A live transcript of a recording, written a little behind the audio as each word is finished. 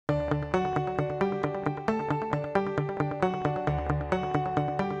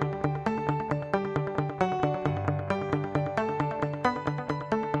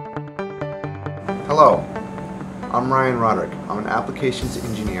Hello, I'm Ryan Roderick. I'm an applications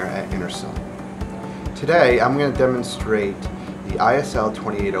engineer at Intersil. Today I'm going to demonstrate the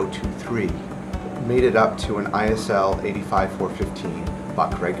ISL28023 mated up to an ISL85415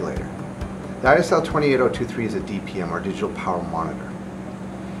 buck regulator. The ISL28023 is a DPM, or digital power monitor.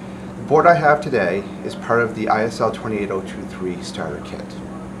 The board I have today is part of the ISL28023 starter kit.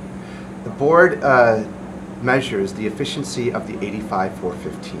 The board measures the efficiency of the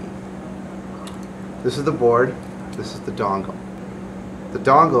 85415. This is the board, this is the dongle. The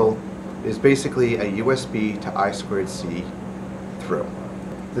dongle is basically a USB to I2C through.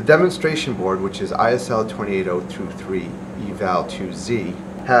 The demonstration board, which is ISL28023 eval2Z,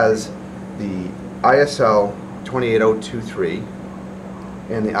 has the ISL28023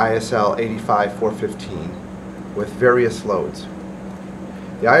 and the ISL85415 with various loads.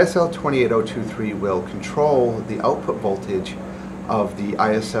 The ISL28023 will control the output voltage of the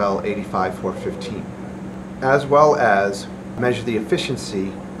ISL85415, as well as measure the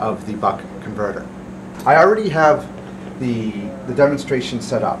efficiency of the buck converter. I already have the demonstration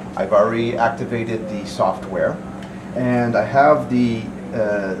set up. I've already activated the software, and I have the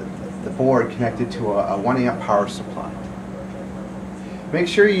board connected to a 1 amp power supply. Make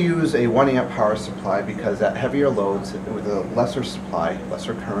sure you use a 1 amp power supply, because at heavier loads with a lesser supply,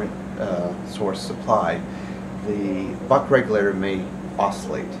 lesser current source supply, the buck regulator may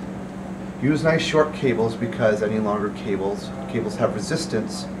oscillate. Use nice short cables, because any longer cables have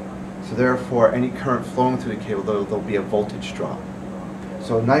resistance, so therefore any current flowing through the cable, there'll be a voltage drop.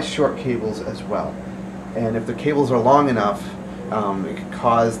 So nice short cables as well. And if the cables are long enough, it could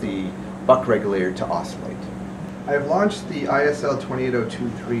cause the buck regulator to oscillate. I have launched the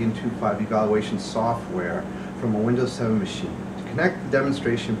ISL28023 and 25 evaluation software from a Windows 7 machine. To connect the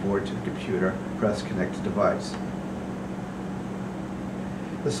demonstration board to the computer, press Connect to Device.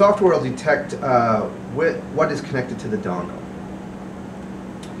 The software will detect what is connected to the dongle.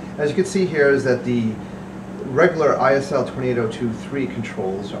 As you can see here is that the regular ISL28023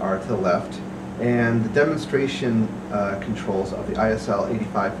 controls are to the left, and the demonstration controls of the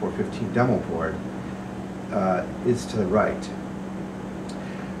ISL85415 demo board is to the right.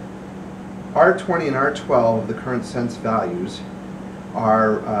 R20 and R12, the current sense values,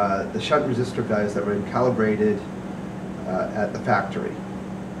 are the shunt resistor values that were calibrated at the factory.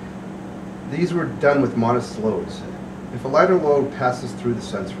 These were done with modest loads. If a lighter load passes through the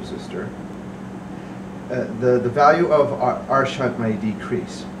sense resistor, the value of our shunt may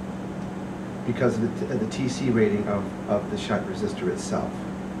decrease because of the TC rating of the shunt resistor itself.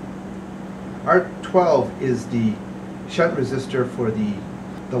 R12 is the shunt resistor for the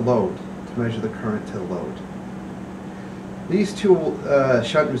load, to measure the current to the load. These two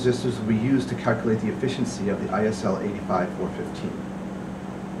shunt resistors will be used to calculate the efficiency of the ISL85415.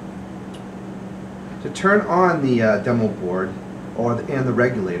 To turn on the demo board and the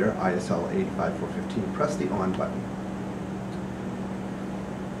regulator, ISL85415, press the on button.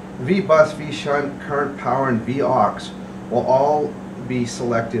 V-bus, V-shunt, current power, and V-aux will all be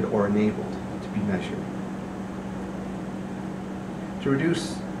selected or enabled to be measured. To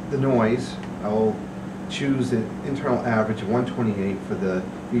reduce the noise, I will choose an internal average of 128 for the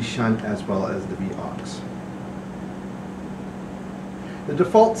V-shunt as well as the V-aux. The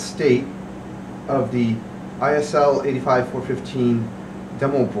default state of the ISL85415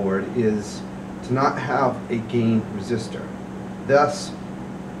 demo board is to not have a gain resistor. Thus,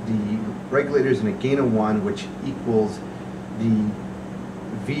 the regulator is in a gain of 1, which equals the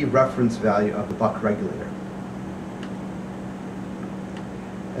V reference value of the buck regulator.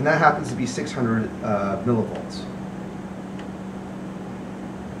 And that happens to be 600 millivolts.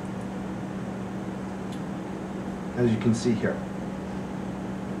 As you can see here.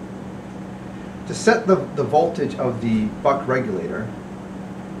 To set the voltage of the buck regulator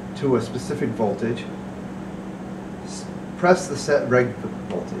to a specific voltage, press the Set Reg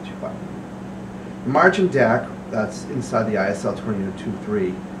Voltage button. The margin DAC, that's inside the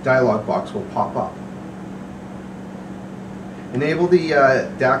ISL28023 dialog box, will pop up. Enable the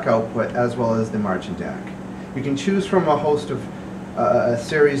DAC output as well as the margin DAC. You can choose from a host of a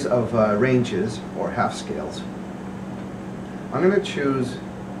series of ranges or half scales. I'm going to choose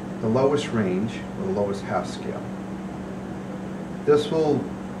the lowest range or the lowest half scale. This will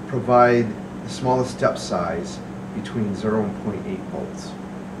provide the smallest step size between 0 and 0.8 volts.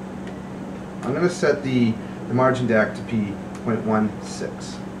 I'm going to set the margin DAC to be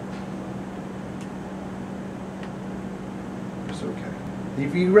 0.16. That's okay. The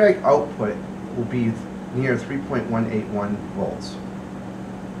VREG output will be near 3.181 volts.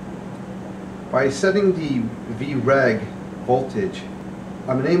 By setting the VREG voltage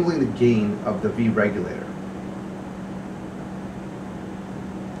I'm enabling the gain of the V regulator.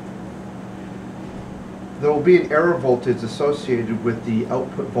 There will be an error voltage associated with the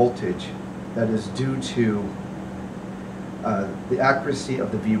output voltage that is due to the accuracy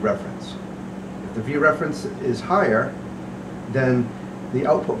of the V reference. If the V reference is higher, then the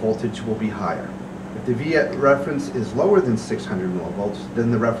output voltage will be higher. If the V reference is lower than 600 millivolts,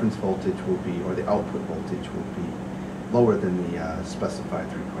 then the reference voltage will be, or the output voltage will be, lower than the specified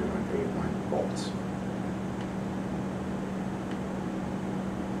 3.181 volts.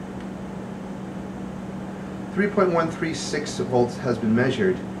 .136 volts has been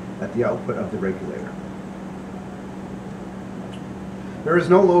measured at the output of the regulator. There is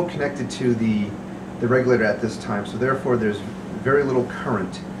no load connected to the regulator at this time, so therefore there's very little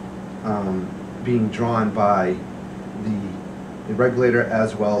current being drawn by the regulator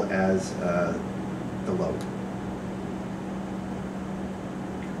as well as the load.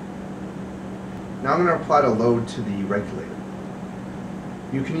 Now I'm going to apply the load to the regulator.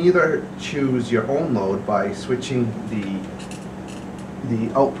 You can either choose your own load by switching the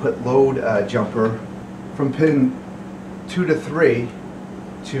output load jumper from pin 2 to 3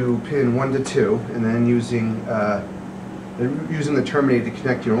 to pin 1 to 2, and then using the terminator to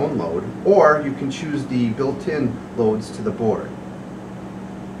connect your own load, or you can choose the built-in loads to the board.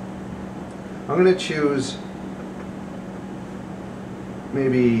 I'm going to choose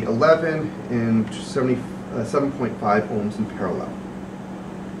maybe 11 and 7.5 ohms in parallel.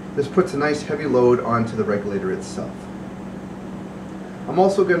 This puts a nice heavy load onto the regulator itself. I'm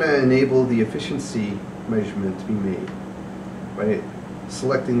also going to enable the efficiency measurement to be made by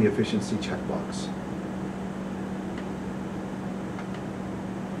selecting the efficiency checkbox.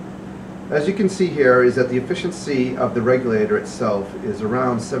 As you can see here is that the efficiency of the regulator itself is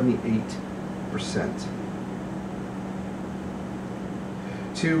around 78%.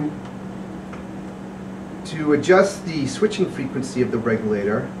 To adjust the switching frequency of the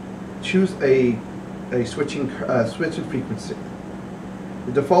regulator, choose a switching frequency.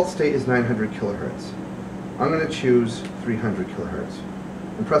 The default state is 900 kilohertz. I'm going to choose 300 kilohertz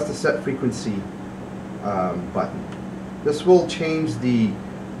and press the set frequency button. This will change the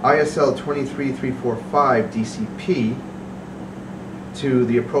ISL28023 DCP to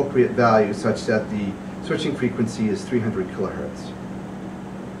the appropriate value such that the switching frequency is 300 kilohertz.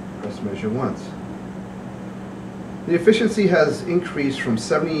 Press measure once. The efficiency has increased from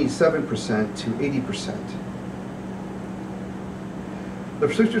 77% to 80%. The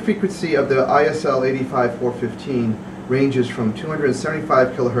switching frequency of the ISL28023 ranges from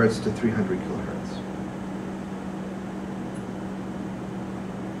 275 kilohertz to 300 kilohertz.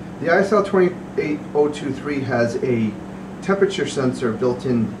 The ISL28023 has a temperature sensor built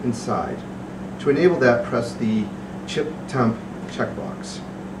inside. To enable that, press the chip temp checkbox.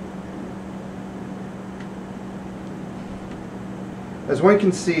 As one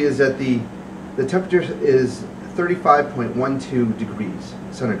can see is that the temperature is 35.12 degrees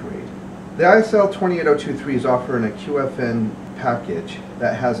centigrade. The ISL28023 is offering a QFN package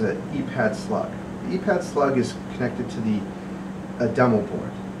that has an EPAD slug. The EPAD slug is connected to the demo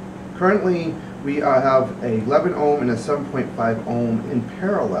board. Currently, we have a 11 ohm and a 7.5 ohm in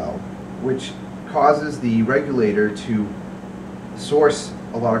parallel, which causes the regulator to source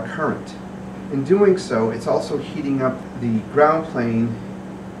a lot of current. In doing so, it's also heating up the ground plane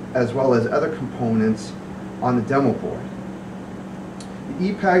as well as other components on the demo board.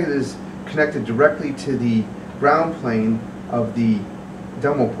 The EPAD is connected directly to the ground plane of the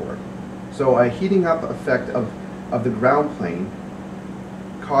demo board. So a heating up effect of the ground plane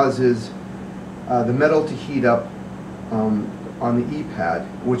causes the metal to heat up on the EPAD,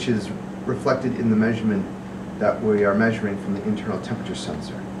 which is reflected in the measurement that we are measuring from the internal temperature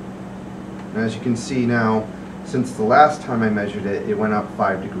sensor. And as you can see now, since the last time I measured it, it went up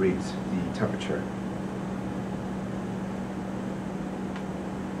 5 degrees, the temperature.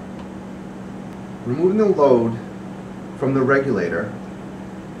 Removing the load from the regulator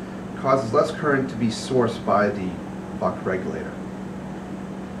causes less current to be sourced by the buck regulator.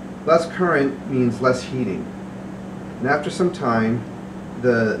 Less current means less heating. And after some time,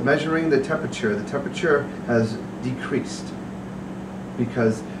 measuring the temperature has decreased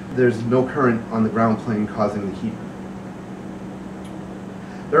because there's no current on the ground plane causing the heat.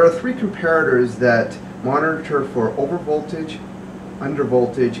 There are 3 comparators that monitor for overvoltage,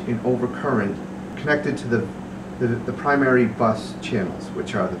 undervoltage, and overcurrent connected to the primary bus channels,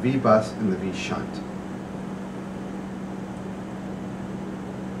 which are the V bus and the V shunt.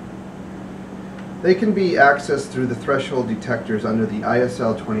 They can be accessed through the threshold detectors under the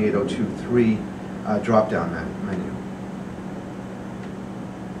ISL28023 drop-down menu.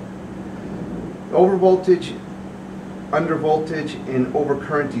 Overvoltage, undervoltage, and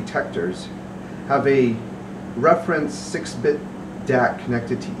overcurrent detectors have a reference 6-bit DAC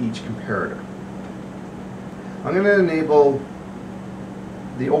connected to each comparator. I'm going to enable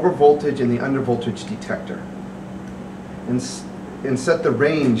the overvoltage and the undervoltage detector and set the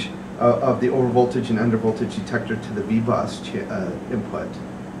range of the overvoltage and undervoltage detector to the VBus input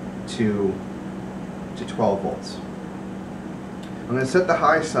to 12 volts. I'm going to set the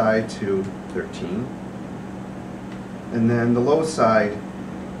high side to 13 and then the low side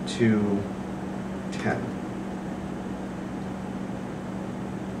to 10.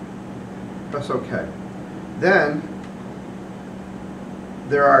 Press OK. Then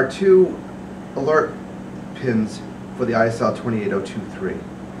there are two alert pins for the ISL28023,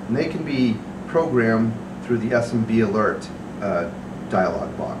 and they can be programmed through the SMB alert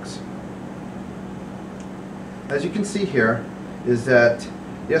dialog box. As you can see here is that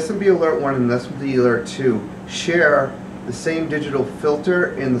the SMB alert 1 and the SMB alert 2 share the same digital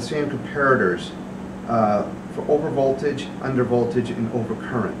filter and the same comparators for overvoltage, undervoltage, and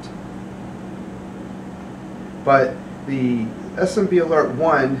overcurrent. But the SMB alert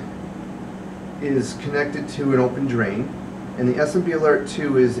 1 is connected to an open drain, and the SMB alert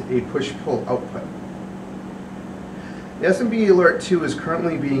 2 is a push-pull output. The SMB alert 2 is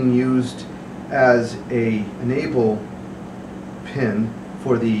currently being used as a enable pin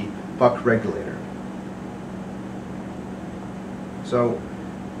for the buck regulator. So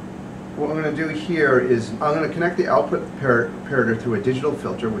what I'm going to do here is I'm going to connect the output comparator through a digital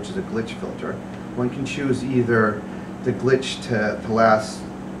filter, which is a glitch filter. One can choose either the glitch to last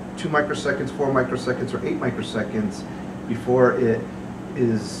 2 microseconds, 4 microseconds, or 8 microseconds before it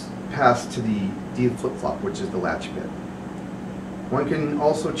is passed to the D flip-flop, which is the latch bit. One can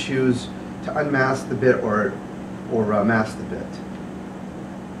also choose to unmask the bit or mask the bit.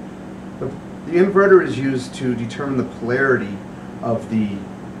 The inverter is used to determine the polarity of the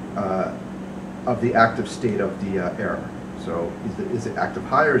active state of the error. So is it active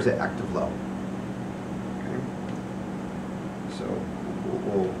high or is it active low? Okay. So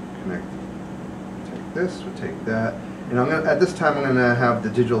we'll connect. Take this. We'll take that. And at this time I'm going to have the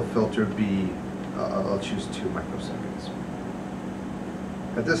digital filter be. I'll choose 2 microseconds.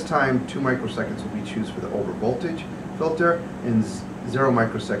 At this time, 2 microseconds will be chosen for the overvoltage filter, and 0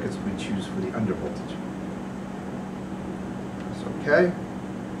 microseconds will be chosen for the undervoltage. That's okay.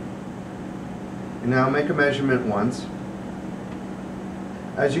 And now make a measurement once.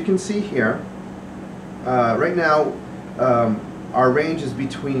 As you can see here, right now our range is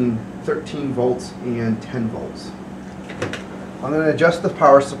between 13 volts and 10 volts. I'm going to adjust the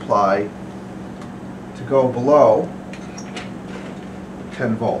power supply to go below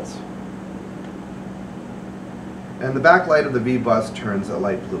 10 volts. And the backlight of the VBus turns a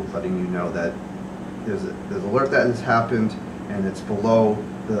light blue, letting you know that there's an alert that has happened and it's below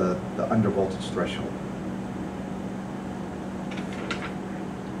the undervoltage threshold.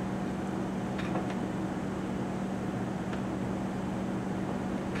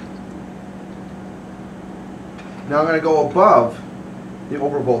 Now I'm going to go above the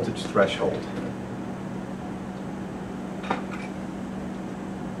overvoltage threshold.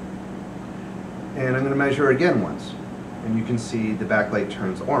 And I'm going to measure again once, and you can see the backlight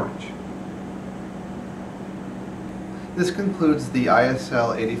turns orange. This concludes the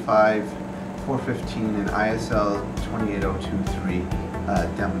ISL28023 and ISL28023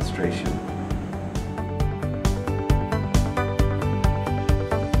 demonstration.